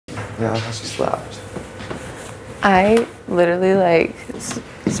Yeah, that's how she slept. I literally like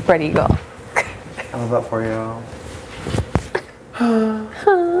spread eagle. I love that for you.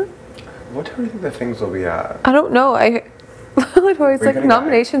 What time do you think the things will be at? I don't know. Latoya's like,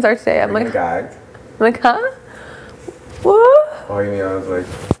 nominations are today. I'm like, gagged? I'm like, huh? What? Oh, you mean I was like,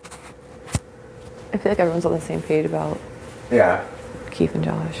 I feel like everyone's on the same page about yeah. Keith and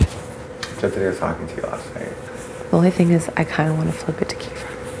Josh. Tiffany was talking to you last night. The only thing is, I kind of want to flip it to Keith.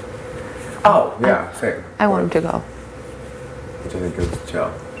 Oh, yeah, same. I want him to go. Which I think is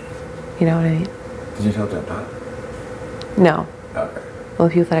chill. You know what I mean? Did you tell Jen that? No. Okay. Well,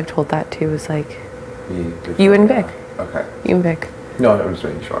 the people that I've told that to was like, You and Vic. Okay. You and Vic. No, I'm just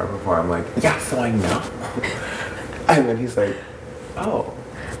making sure before I'm like, yeah, so I know. And then he's like, oh.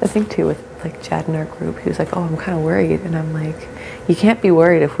 The thing too with like Chad in our group, he was like, oh, I'm kind of worried. And I'm like, you can't be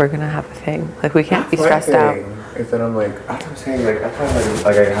worried if we're going to have a thing. Like, we can't be stressed out. Is that I'm like, that's what I'm saying, like, that's why I'm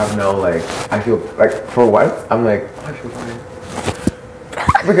like I have no, like, I feel, like, for once, I'm like, oh, I feel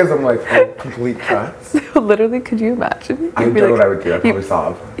fine. Because I'm like, I'm complete trust. Literally, could you imagine? I know what I would do, I'd probably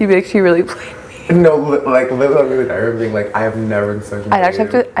sob. You'd be like, she really played me. No, like, literally, I remember being like, I have never been so I'd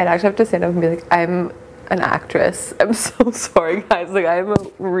actually have to stand up and be like, I'm an actress. I'm so sorry, guys. Like, I'm a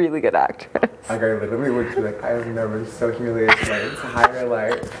really good actress. Like, I literally would be like, I have never been so humiliated in my entire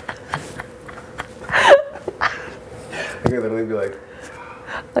life. Like, I'd literally be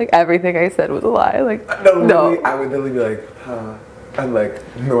like everything I said was a lie. Like, no. I would literally be like, huh. And like,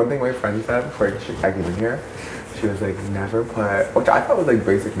 the one thing my friend said before I came in here, she was like, never put, which I thought was like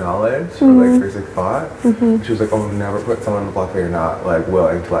basic knowledge or like basic thought. She was like, oh, never put someone in the block that you're not like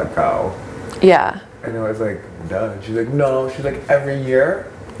willing to let go. Yeah. And I was like, duh. And she's like, no. She's like, every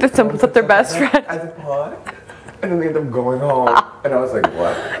year. That someone puts up their best friend. As a pot. And then they end up going home. And I was like,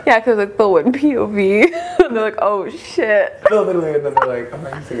 what? Yeah, because like the one POV. And they're like, oh shit. No, literally. And then they're like, I'm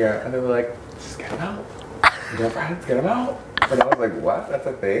not using it. And then they're like, just get them out. Get friends, get them out. And I was like, what? That's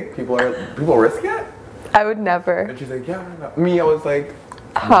a thing? People risk it? I would never. And she's like, yeah, no. Me, I was like,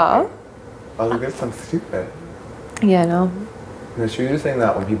 huh? I was like, this sounds stupid. Yeah, no. And she was just saying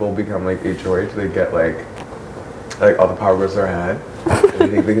that when people become like HOH, they get like all the power goes to their head. And they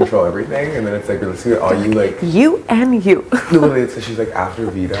think they control everything, and then it's like, realistically, all you like. You and you. Literally, so she's like, after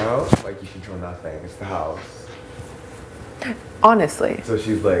veto, like you control nothing. It's the house. Honestly. So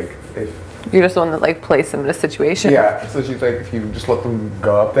she's like, if you're just the one that like placed them in a situation. Yeah. So she's like, if you just let them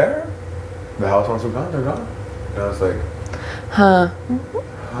go up there, the house wants them gone, they're gone. And I was like, huh.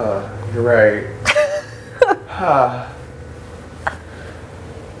 You're right. Huh.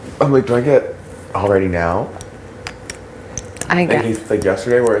 I'm like, do I get all ready now? I guess. And he's like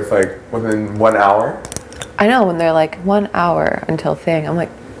yesterday where it's like within 1 hour. I know, when they're like 1 hour until thing, I'm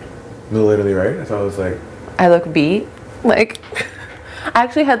like. Literally, right? So I was like. I look beat. Like, I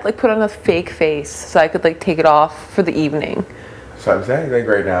actually had like put on a fake face so I could like take it off for the evening. So I'm saying like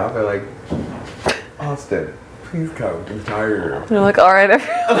right now, they're like, Austin, please come to the entire room. And they're like, all right,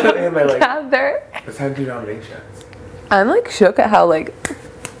 everyone like, gather. Let's have 2 nominations. I'm like shook at how like.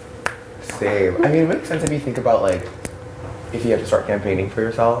 Same. I mean, it makes sense if you think about like, if you have to start campaigning for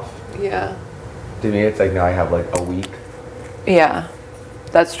yourself. Yeah. To me, it's like now I have like a week. Yeah,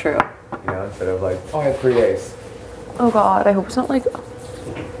 that's true. You know, instead of like, oh, I have 3 days. Oh God, I hope it's not like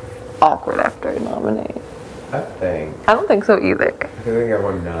awkward after I nominate. I don't think so either. I think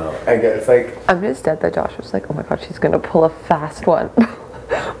everyone knows. I guess it's like. I'm just dead that Josh was like, oh my God, she's gonna pull a fast one.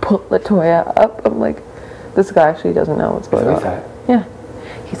 Pull Latoya up. I'm like, this guy actually doesn't know what's going on. That? Yeah.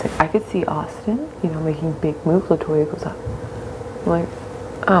 He's like, I could see Austin, you know, making big moves. Latoya goes up. I'm like,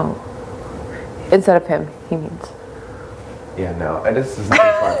 oh. Instead of him, he means. Yeah, no, it just doesn't seem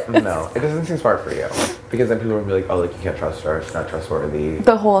smart. No, it doesn't seem smart for you. Because then people would be like, oh, like, you can't trust her, she's not trustworthy.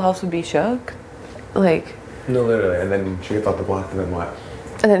 The whole house would be shook. Like. No, literally, and then she gets off the block, and then what?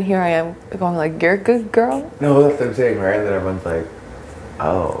 And then here I am going like, you're a good girl? No, that's what I'm saying, right? And then everyone's like,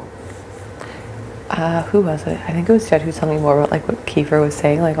 oh. Who was it? I think it was Jed who was telling me more about like what Kiefer was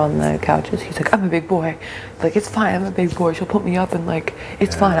saying like on the couches. He's like, I'm a big boy. Like, it's fine, I'm a big boy. She'll put me up and like,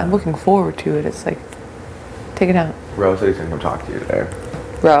 it's fine. I'm looking forward to it. It's like, take it out. Ro said he's gonna come talk to you today.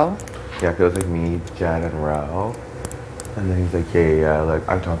 Ro? Yeah, 'cause it was like me, Jed, and Ro. And then he's like, yeah, like,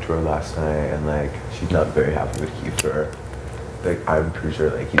 I talked to her last night, and like, she's not very happy with Kiefer. Like, I'm pretty sure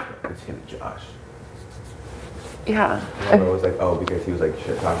like it's him and Josh. Yeah. And Ro was like, oh, because he was like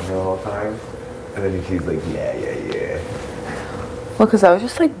shit talking to her all the time. And then he's like, yeah. Well, because I was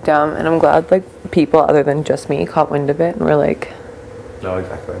just like dumb, and I'm glad like people other than just me caught wind of it and were like, no,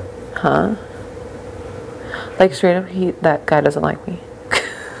 exactly. Huh? Like straight up, that guy doesn't like me.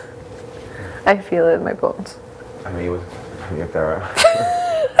 I feel it in my bones. I mean, if there are.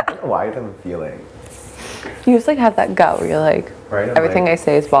 don't know why I'm feeling. You just like have that gut where you're like, Right? I'm everything like, I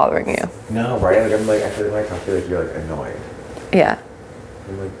say is bothering you. no, right? Like I'm like, I feel like when I talk to you, like you're like annoyed. Yeah,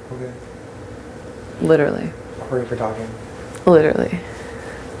 I'm like, okay. literally. Hurry for talking. Literally.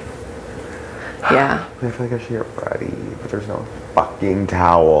 Yeah. I feel like I should get ready, but there's no fucking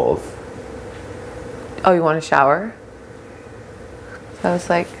towels. Oh, you want to shower? So I was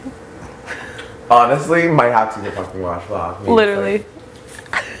like, Honestly, might have to get fucking washed off. Maybe literally.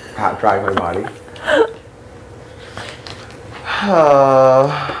 just, like, pat dry my body.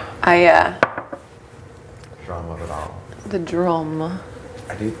 Drama at all. The drum.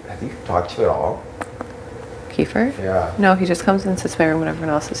 Have you talked to you at all? Kiefer? Yeah. No, he just comes and sits in my room when everyone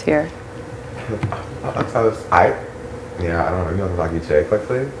else is here. Yeah, I don't know. You want to talk to you today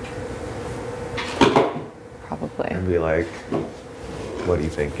quickly? Probably. And be like, what are you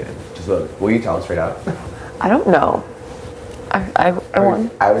thinking? Just look, will you tell us straight up? I don't know. I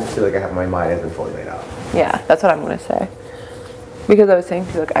want. I would feel like I have my mind hasn't fully made up. Yeah, that's what I'm gonna say. Because I was saying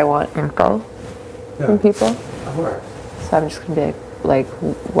to you, like, I want info from people. Of course. So I'm just gonna be like,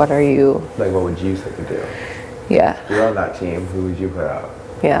 what are you? Like, what would you say to do? Yeah. You're on that team. Who would you put out?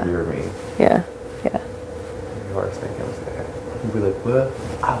 Yeah. You or me? Yeah. Yeah. You are thinking of it. You'd be like, well,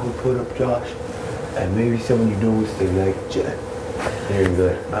 I would put up Josh, and maybe someone you know would say like Jen. And you'd be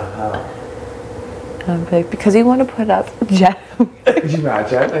like, uh-huh. I'm like, because you want to put up Jen. Could you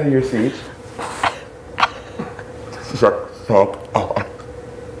imagine in your speech?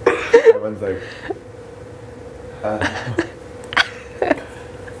 Everyone's like,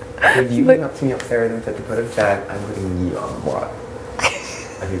 when you went up to me upstairs and said to put a Jen, I'm putting you on the block.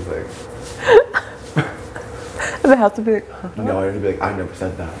 And he's like, And the house would be like, no, and he'd be like, I never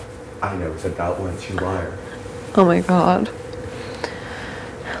said that. I never said that once. She's a liar. oh my god.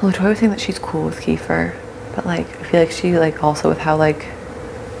 LaToya was saying that she's cool with Kiefer, but like I feel like she like also with how like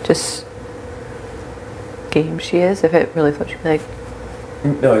just game she is. If it really flipped, she'd be like,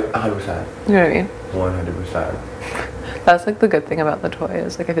 No, 100%. you know what I mean? 100%. That's like the good thing about LaToya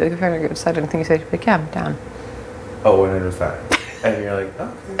is like I feel like if you're on a good side, anything you say, she'd be like, yeah, I'm down. Oh, 100%. And you're like,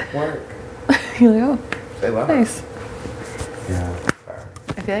 okay, work. You're like, oh, They love nice. it. Yeah, fair.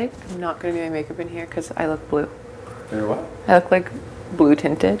 I feel like I'm not gonna do my makeup in here because I look blue. You're what? I look like blue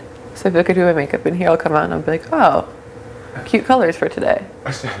tinted. So if I could do my makeup in here, I'll come out and I'll be like, oh, cute colors for today.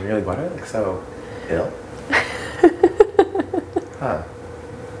 You're like, why do I look so ill? Huh.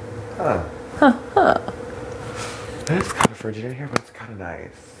 Huh. Huh. It's kind of frigid in here, but it's kind of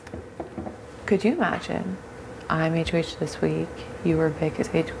nice. Could you imagine? I'm HOH this week. You were big as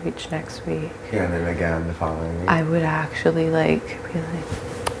HOH next week. Yeah, and then again the following week. I would actually like be like,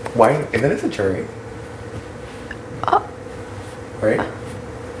 Why? And then it's a jury. oh, Right?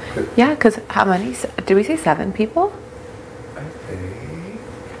 yeah, because how many? Did we say 7 people? I think.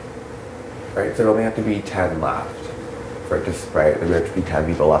 Right? So it only have to be 10 left. For it to, right? There have to be 10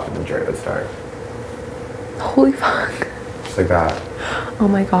 people left in the jury to start. Holy fuck. Just like that. Oh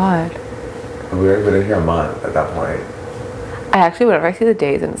my god. And we would have been here a month at that point. I actually, whenever I see the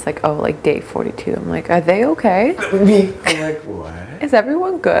days and it's like, oh, like day 42, I'm like, are they okay? Me? I'm like, what? Is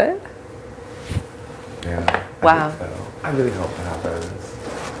everyone good? Yeah. Wow. I think so. I really hope that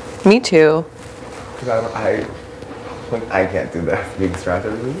happens. Me too. Because I can't do that being stressed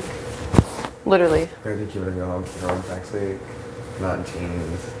every week. Literally. I think you're gonna go home next week. Not in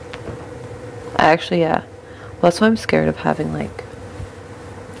teams. I actually, yeah. Well, that's why I'm scared of having like.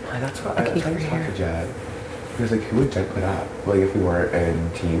 That's what I was trying to talk to Jed. He was like, who would Jed put up? Like if we weren't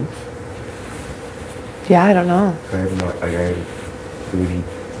in teams? Yeah, I don't know. I have no idea. Who would he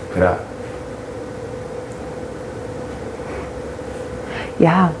put up?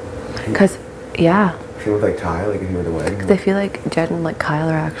 Yeah. Because, yeah. Same with like Ty, like if he were to win. Because I feel like Jed and like Kyle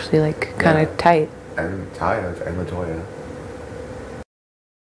are actually like kind of tight. And Ty and LaToya.